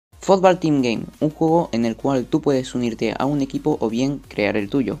Football Team Game, un juego en el cual tú puedes unirte a un equipo o bien crear el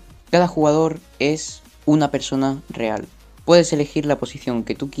tuyo. Cada jugador es una persona real. Puedes elegir la posición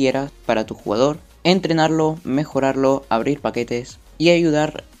que tú quieras para tu jugador, entrenarlo, mejorarlo, abrir paquetes y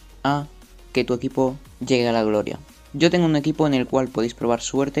ayudar a que tu equipo llegue a la gloria. Yo tengo un equipo en el cual podéis probar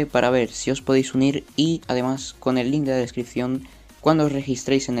suerte para ver si os podéis unir y además con el link de la descripción, cuando os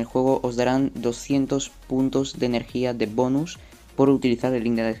registréis en el juego os darán 200 puntos de energía de bonus por utilizar el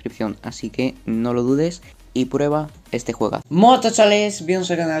link de la descripción, así que no lo dudes y prueba este juego. Moto chavales,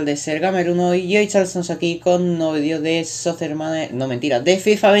 bienvenidos al canal de SerGamer1 y hoy chavales estamos aquí con un nuevo vídeo de de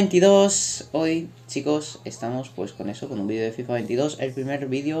FIFA 22. Hoy chicos estamos pues con eso, con un vídeo de FIFA 22, el primer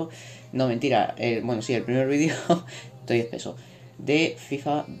vídeo, el primer vídeo, estoy espeso, de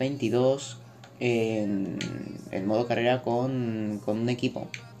FIFA 22 en modo carrera con un equipo.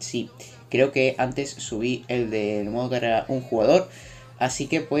 Sí, creo que antes subí el del modo carrera un jugador, así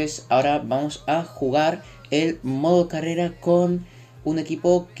que pues ahora vamos a jugar el modo carrera con un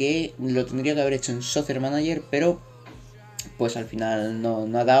equipo que lo tendría que haber hecho en Soccer Manager, pero pues al final no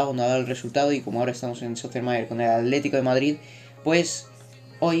ha dado el resultado, y como ahora estamos en Soccer Manager con el Atlético de Madrid, pues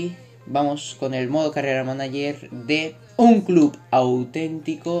hoy vamos con el modo carrera manager de un club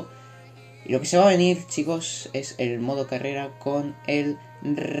auténtico. Y lo que se va a venir, chicos, es el modo carrera con el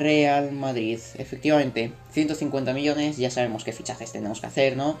Real Madrid. Efectivamente, 150 millones, ya sabemos qué fichajes tenemos que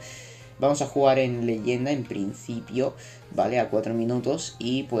hacer, ¿no? Vamos a jugar en leyenda en principio, ¿vale? A 4 minutos.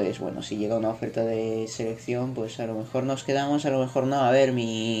 Y pues bueno, si llega una oferta de selección, pues a lo mejor nos quedamos, a lo mejor no. A ver,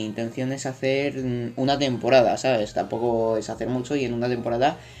 mi intención es hacer una temporada, ¿sabes? Tampoco es hacer mucho y en una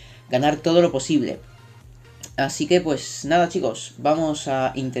temporada ganar todo lo posible. Así que pues nada chicos, vamos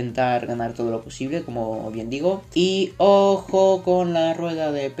a intentar ganar todo lo posible, como bien digo. Y ojo con la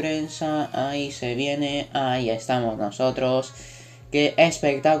rueda de prensa, ahí se viene, ahí estamos nosotros. Qué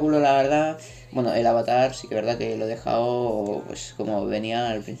espectáculo, la verdad. Bueno, el avatar sí que es verdad que lo he dejado pues como venía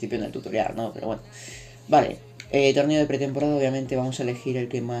al principio en el tutorial, ¿no? Pero bueno, vale. Torneo de pretemporada, obviamente vamos a elegir el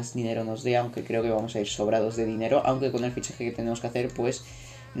que más dinero nos dé, aunque creo que vamos a ir sobrados de dinero, aunque con el fichaje que tenemos que hacer pues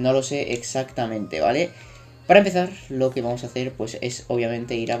no lo sé exactamente, ¿vale? Para empezar, lo que vamos a hacer pues es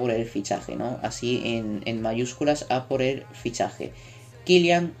obviamente ir a por el fichaje, ¿no? Así en mayúsculas, a por el fichaje.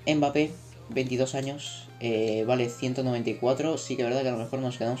 Kylian Mbappé, 22 años, vale 194. Sí que es verdad que a lo mejor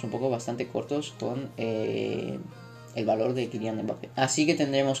nos quedamos un poco bastante cortos con el valor de Kylian Mbappé. Así que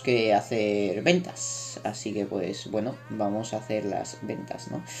tendremos que hacer ventas. Así que pues bueno, vamos a hacer las ventas,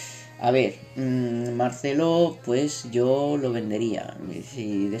 ¿no? A ver, Marcelo, pues yo lo vendería.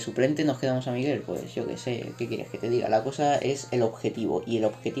 Si de suplente nos quedamos a Miguel, pues yo qué sé, ¿qué quieres que te diga? La cosa es el objetivo, y el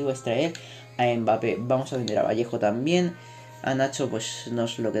objetivo es traer a Mbappé. Vamos a vender a Vallejo también. A Nacho pues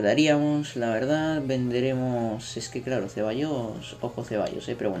nos lo quedaríamos, la verdad. Venderemos, es que claro, Ceballos, ojo Ceballos,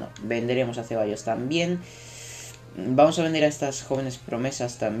 pero bueno, venderemos a Ceballos también. Vamos a vender a estas jóvenes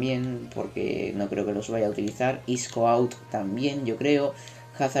promesas también, porque no creo que los vaya a utilizar. Isco out también, yo creo.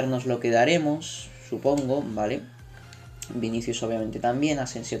 Hazard nos lo quedaremos, supongo, ¿vale? Vinicius obviamente también,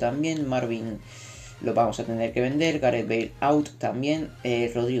 Asensio también, Marvin lo vamos a tener que vender, Gareth Bale out también,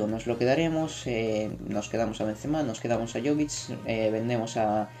 Rodrigo nos lo quedaremos, nos quedamos a Benzema, nos quedamos a Jovic, vendemos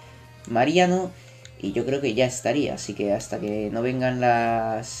a Mariano y yo creo que ya estaría, así que hasta que no vengan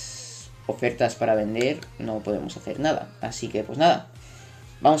las ofertas para vender no podemos hacer nada, así que pues nada,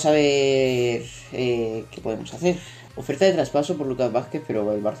 vamos a ver qué podemos hacer. Oferta de traspaso por Lucas Vázquez, pero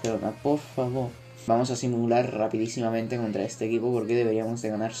el Barcelona, por favor. Vamos a simular rapidísimamente contra este equipo porque deberíamos de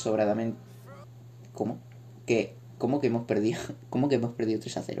ganar sobradamente. ¿Cómo? ¿Cómo que hemos perdido? ¿Cómo que hemos perdido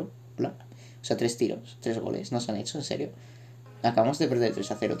 3-0? Hola. O sea, 3 tiros, 3 goles. ¿Nos han hecho? ¿En serio? Acabamos de perder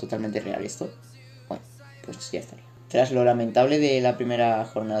 3-0, totalmente real esto. Bueno, pues ya estaría. Tras lo lamentable de la primera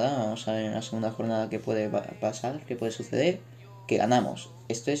jornada, vamos a ver en la segunda jornada qué puede pasar, qué puede suceder. Que ganamos.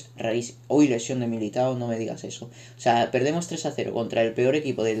 Esto es rarísimo. Hoy lesión de Militao, no me digas eso. O sea, perdemos 3-0 contra el peor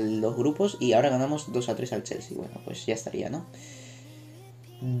equipo de los grupos y ahora ganamos 2-3 al Chelsea. Bueno, pues ya estaría, ¿no?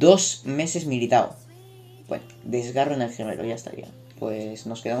 2 meses Militao. Bueno, desgarro en el gemelo, ya estaría. Pues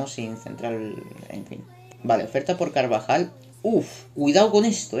nos quedamos sin central, en fin. Vale, oferta por Carvajal. Uf, cuidado con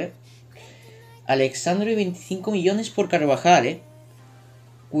esto, Alexandro y 25 millones por Carvajal,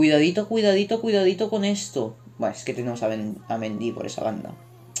 Cuidadito, cuidadito, cuidadito con esto. Bueno, es que tenemos a Mendy por esa banda.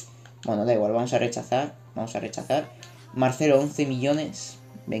 Bueno, da igual, vamos a rechazar. Vamos a rechazar. Marcelo, 11 millones.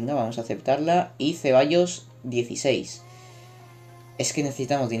 Venga, vamos a aceptarla. Y Ceballos, 16. Es que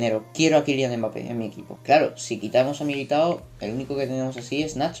necesitamos dinero. Quiero a Kylian Mbappé en mi equipo. Claro, si quitamos a Militao, el único que tenemos así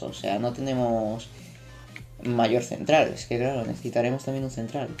es Nacho. O sea, no tenemos mayor central. Es que claro, necesitaremos también un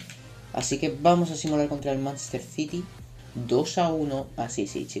central. Así que vamos a simular contra el Manchester City. 2-1. Así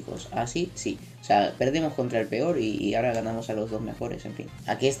sí, chicos. Así sí. O sea, perdemos contra el peor y ahora ganamos a los dos mejores. En fin.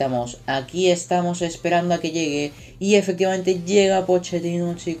 Aquí estamos esperando a que llegue. Y efectivamente llega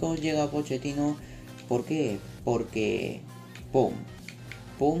Pochettino, chicos. Llega Pochettino. ¿Por qué? Porque... Pum.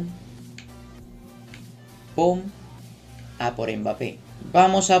 Pum. Pum. A por Mbappé.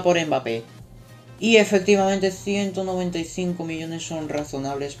 Vamos a por Mbappé. Y efectivamente 195 millones son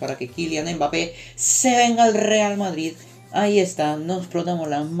razonables para que Kylian Mbappé se venga al Real Madrid. Ahí está, nos frotamos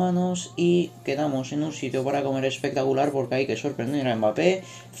las manos y quedamos en un sitio para comer espectacular porque hay que sorprender a Mbappé.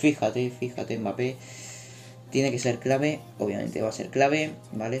 Fíjate Mbappé. Tiene que ser clave, obviamente va a ser clave,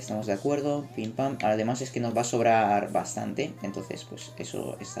 ¿vale? Estamos de acuerdo, pim pam. Además es que nos va a sobrar bastante, entonces pues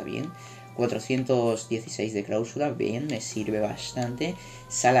eso está bien. 416 de cláusula, bien, me sirve bastante.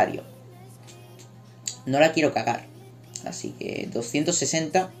 Salario. No la quiero cagar. Así que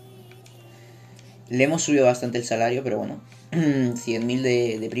 260. Le hemos subido bastante el salario, pero bueno.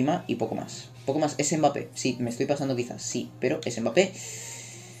 100.000 de prima y poco más. Poco más. Es Mbappé. Sí, me estoy pasando quizás. Sí, pero es Mbappé.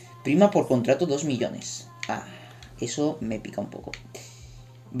 Prima por contrato 2 millones. Ah, eso me pica un poco.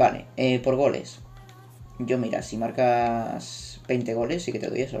 Vale, por goles. Yo mira, si marcas 20 goles, sí que te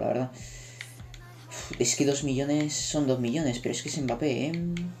doy eso, la verdad. Es que 2 millones son 2 millones, pero es que es Mbappé, ¿eh?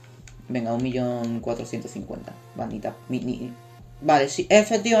 Venga, 1.450.000. Bandita. Vale, sí,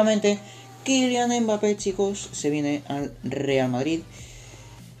 efectivamente. Kylian Mbappé, chicos, se viene al Real Madrid.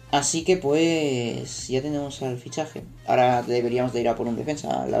 Así que pues ya tenemos al fichaje. Ahora deberíamos de ir a por un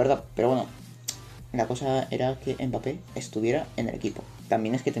defensa, la verdad. Pero bueno, la cosa era que Mbappé estuviera en el equipo.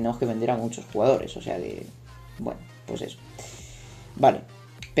 También es que tenemos que vender a muchos jugadores, o sea que... Bueno, pues eso. Vale,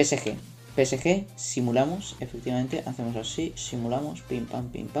 PSG, simulamos, efectivamente, hacemos así, simulamos, pim pam,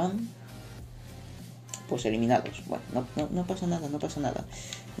 pim pam. Pues eliminados. Bueno, no pasa nada, no pasa nada.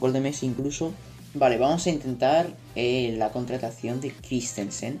 Gol de Messi incluso. Vale, vamos a intentar la contratación de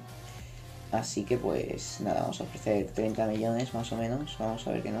Christensen. Así que pues nada, vamos a ofrecer 30 millones más o menos. Vamos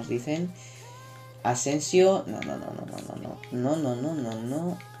a ver qué nos dicen. Asensio.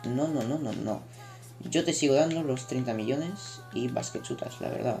 No. Yo te sigo dando los 30 millones y vas que chutas, la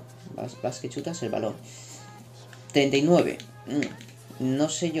verdad. Vas que chutas el balón. 39. No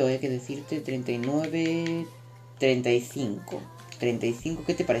sé yo, qué decirte. 39. 35. 35,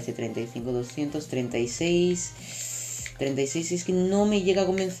 ¿qué te parece? 35, 200, 36. 36 es que no me llega a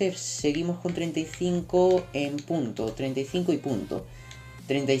convencer. Seguimos con 35 en punto. 35 y punto.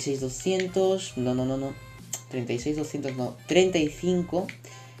 36, 200. No. 36, 200 no. 35.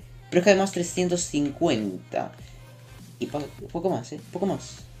 Pero es que además 350. Y poco más, poco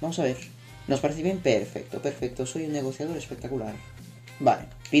más. Vamos a ver. ¿Nos parece bien? Perfecto. Soy un negociador espectacular. Vale,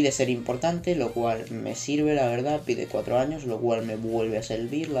 pide ser importante, lo cual me sirve, la verdad. Pide 4 años, lo cual me vuelve a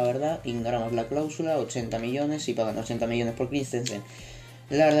servir, la verdad. Ignoramos la cláusula, 80 millones y pagan 80 millones por Christensen.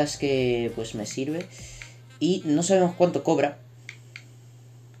 La verdad es que pues me sirve. Y no sabemos cuánto cobra.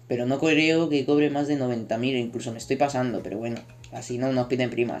 Pero no creo que cobre más de 90.000, incluso me estoy pasando, pero bueno. Así no nos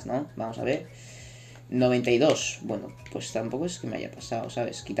piden primas, ¿no? Vamos a ver. 92. Bueno, pues tampoco es que me haya pasado,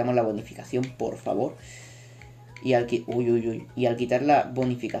 ¿sabes? Quitamos la bonificación, por favor. Y al quitar la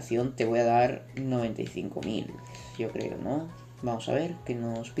bonificación te voy a dar 95.000, yo creo, ¿no? Vamos a ver, ¿qué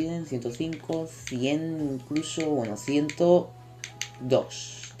nos piden? 105, 100 incluso, bueno,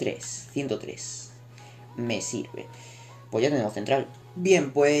 102, 103. Me sirve. Pues ya tenemos central.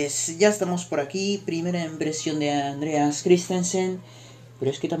 Bien, pues ya estamos por aquí. Primera impresión de Andreas Christensen. Pero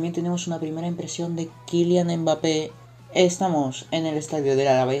es que también tenemos una primera impresión de Kylian Mbappé. Estamos en el estadio del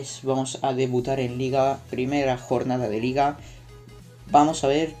Alavés, vamos a debutar en Liga, primera jornada de Liga. Vamos a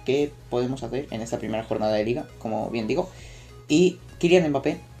ver qué podemos hacer en esta primera jornada de Liga, como bien digo. Y Kylian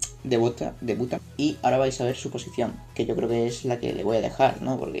Mbappé debuta. Y ahora vais a ver su posición, que yo creo que es la que le voy a dejar,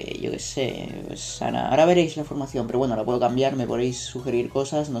 ¿no? Porque yo qué sé, pues ahora veréis la formación. Pero bueno, la puedo cambiar, me podéis sugerir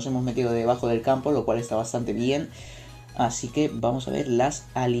cosas. Nos hemos metido debajo del campo, lo cual está bastante bien. Así que vamos a ver las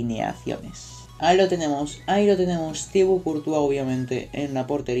alineaciones. Ahí lo tenemos. Thibaut Courtois, obviamente, en la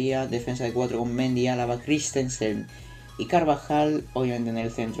portería. Defensa de 4 con Mendy, Álava, Christensen y Carvajal. Obviamente en el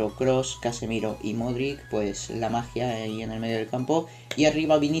centro, Kroos, Casemiro y Modric. Pues la magia ahí en el medio del campo. Y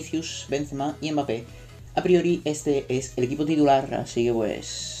arriba Vinicius, Benzema y Mbappé. A priori este es el equipo titular. Así que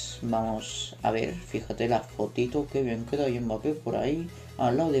pues vamos a ver. Fíjate la fotito. Qué bien queda ahí Mbappé por ahí.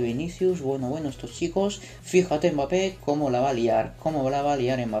 Al lado de Vinicius. Bueno, estos chicos. Fíjate Mbappé cómo la va a liar.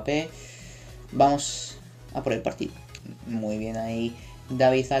 Mbappé. Vamos a por el partido. Muy bien ahí.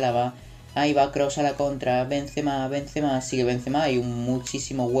 David Álava. Ahí va Kroos a la contra. Benzema. Sigue Benzema. Hay un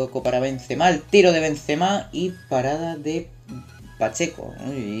muchísimo hueco para Benzema. El tiro de Benzema. Y parada de Pacheco.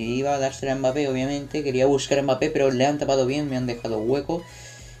 Iba a dársela a Mbappé, obviamente. Quería buscar a Mbappé, pero le han tapado bien, me han dejado hueco.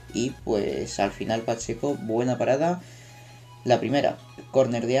 Y pues al final Pacheco, buena parada. La primera,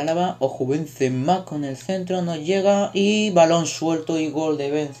 córner de Álava. Ojo, Benzema con el centro, no llega. Y balón suelto y gol de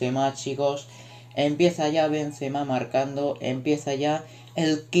Benzema, chicos. Empieza ya Benzema marcando. Empieza ya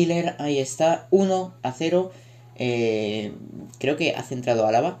el killer. Ahí está, 1-0. Creo que ha centrado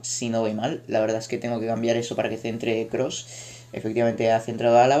Álava, si no voy mal. La verdad es que tengo que cambiar eso para que centre Cross. Efectivamente ha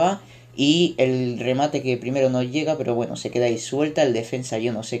centrado Álava. Y el remate que primero no llega, pero bueno, se queda ahí suelta. El defensa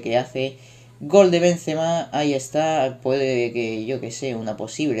yo no sé qué hace. Gol de Benzema, ahí está. Puede que, yo que sé, una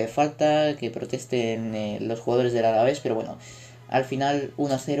posible falta, que protesten los jugadores del Alavés, pero bueno, al final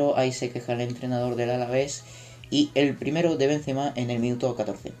 1-0, ahí se queja el entrenador del Alavés. Y el primero de Benzema en el minuto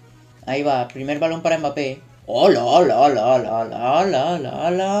 14. Ahí va, primer balón para Mbappé. ¡Hola, hola, hola, hola, hola, hola, hola,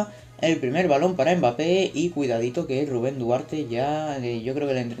 hola! El primer balón para Mbappé y cuidadito que Rubén Duarte ya, yo creo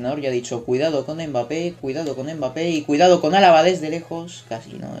que el entrenador ya ha dicho cuidado con Mbappé y cuidado con Álava desde lejos.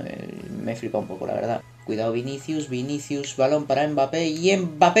 Casi, ¿no? Me flipa un poco, la verdad. Cuidado Vinicius, balón para Mbappé y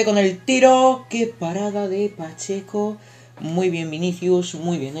Mbappé con el tiro. ¡Qué parada de Pacheco! Muy bien Vinicius,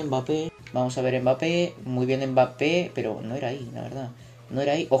 muy bien Mbappé. Vamos a ver Mbappé, muy bien Mbappé, pero no era ahí, la verdad. No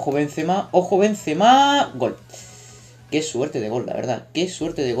era ahí. Ojo Benzema, gol. Qué suerte de gol, la verdad. Qué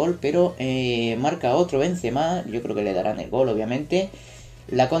suerte de gol, pero marca otro Benzema. Yo creo que le darán el gol, obviamente.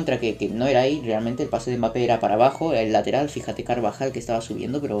 La contra que no era ahí, realmente el pase de Mbappé era para abajo, el lateral, fíjate Carvajal que estaba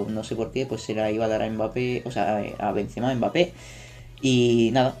subiendo, pero no sé por qué, pues se la iba a dar a Mbappé, o sea, a Benzema, Mbappé.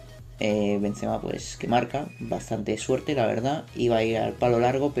 Y nada, Benzema pues que marca, bastante suerte la verdad, iba a ir al palo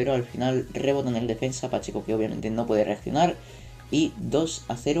largo, pero al final rebota en el defensa, Pacheco que obviamente no puede reaccionar. Y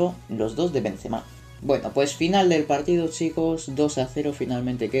 2-0 los dos de Benzema. Bueno, pues final del partido, chicos, 2-0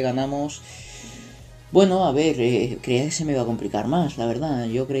 finalmente que ganamos. Bueno, a ver, creía que se me iba a complicar más, la verdad.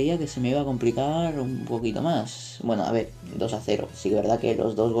 Yo creía que se me iba a complicar un poquito más. Bueno, a ver, 2-0. Sí que es verdad que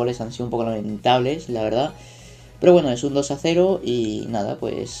los dos goles han sido un poco lamentables, la verdad. Pero bueno, es un 2-0 y nada,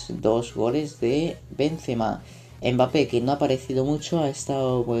 pues 2 goles de Benzema. Mbappé, que no ha aparecido mucho, ha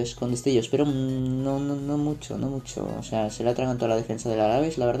estado pues con destellos, pero no mucho. O sea, se le ha atragantado a la defensa del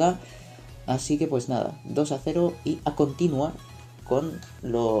Alavés, la verdad. Así que pues nada, 2-0 y a continuar con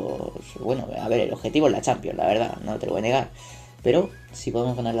los... Bueno, a ver, el objetivo es la Champions, la verdad, no te lo voy a negar. Pero si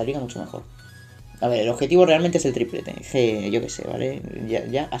podemos ganar la Liga, mucho mejor. A ver, el objetivo realmente es el triplete. Yo qué sé, ¿vale?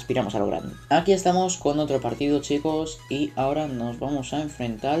 Ya aspiramos a lo grande. Aquí estamos con otro partido, chicos. Y ahora nos vamos a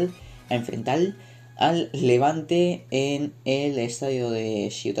enfrentar al Levante en el estadio de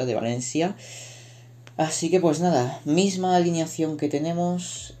Ciutat de Valencia. Así que pues nada, misma alineación que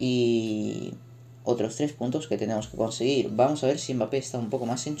tenemos y otros 3 puntos que tenemos que conseguir. Vamos a ver si Mbappé está un poco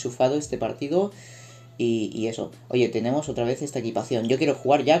más enchufado este partido y eso. Oye, tenemos otra vez esta equipación. Yo quiero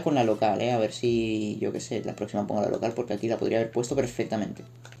jugar ya con la local, a ver si, yo qué sé, la próxima pongo la local porque aquí la podría haber puesto perfectamente.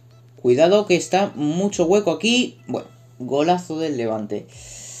 Cuidado que está mucho hueco aquí. Bueno, golazo del Levante.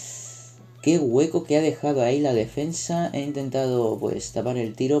 Qué hueco que ha dejado ahí la defensa. He intentado pues tapar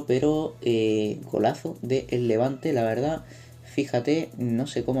el tiro, pero golazo del Levante, la verdad. Fíjate, no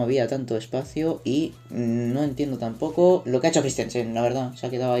sé cómo había tanto espacio y no entiendo tampoco lo que ha hecho Christensen, la verdad. Se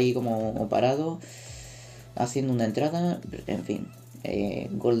ha quedado ahí como parado, haciendo una entrada, en fin.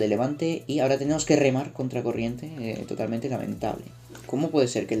 Gol de Levante y ahora tenemos que remar contra corriente, totalmente lamentable. ¿Cómo puede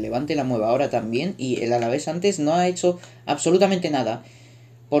ser que el Levante la mueva ahora también y el Alavés antes no ha hecho absolutamente nada?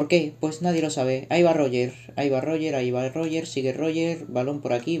 ¿Por qué? Pues nadie lo sabe. Ahí va Roger, sigue Roger, balón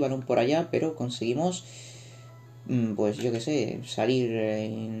por aquí, balón por allá, pero conseguimos, pues yo qué sé, salir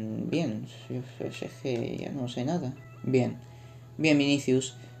bien. Es que ya no sé nada. Bien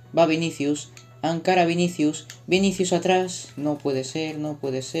Vinicius, va Vinicius, encara Vinicius atrás, no puede ser,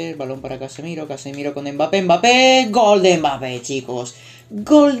 balón para Casemiro con Mbappé, gol de Mbappé, chicos,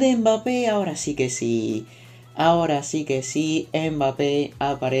 gol de Mbappé, ahora sí que sí, Mbappé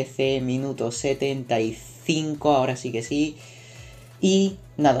aparece, minuto 75, ahora sí que sí, y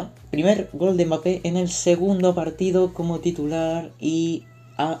nada, primer gol de Mbappé en el segundo partido como titular y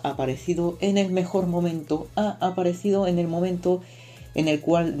ha aparecido en el mejor momento, ha aparecido en el momento en el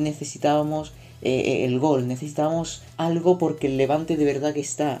cual necesitábamos el gol, necesitábamos algo porque el Levante de verdad que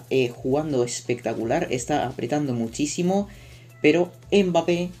está jugando espectacular, está apretando muchísimo, pero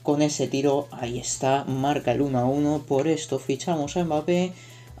Mbappé con ese tiro, ahí está, marca el 1-1, por esto fichamos a Mbappé,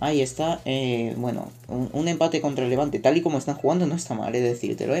 ahí está, bueno, un empate contra el Levante, tal y como están jugando no está mal,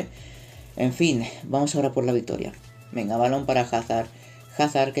 decírtelo, En fin, vamos ahora por la victoria. Venga, balón para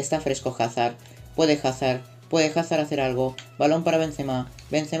Hazard, que está fresco Hazard, puede Hazard hacer algo, balón para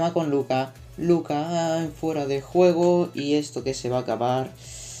Benzema con Luka, Luca fuera de juego. Y esto que se va a acabar.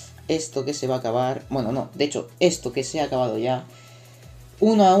 Esto que se va a acabar. Bueno, no, de hecho, esto que se ha acabado ya.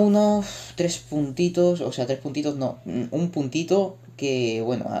 1-1, 3 puntitos, o sea, 3 puntitos no, un puntito que,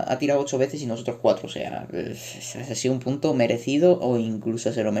 bueno, ha tirado 8 veces y nosotros 4, o sea, ha sido un punto merecido o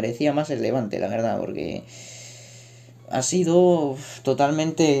incluso se lo merecía más el Levante, la verdad, porque ha sido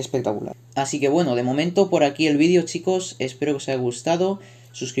totalmente espectacular. Así que bueno, de momento por aquí el vídeo, chicos, espero que os haya gustado,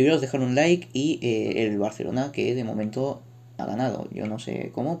 suscribiros, dejar un like y el Barcelona que de momento ha ganado, yo no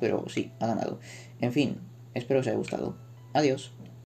sé cómo, pero sí, ha ganado. En fin, espero que os haya gustado. Adiós.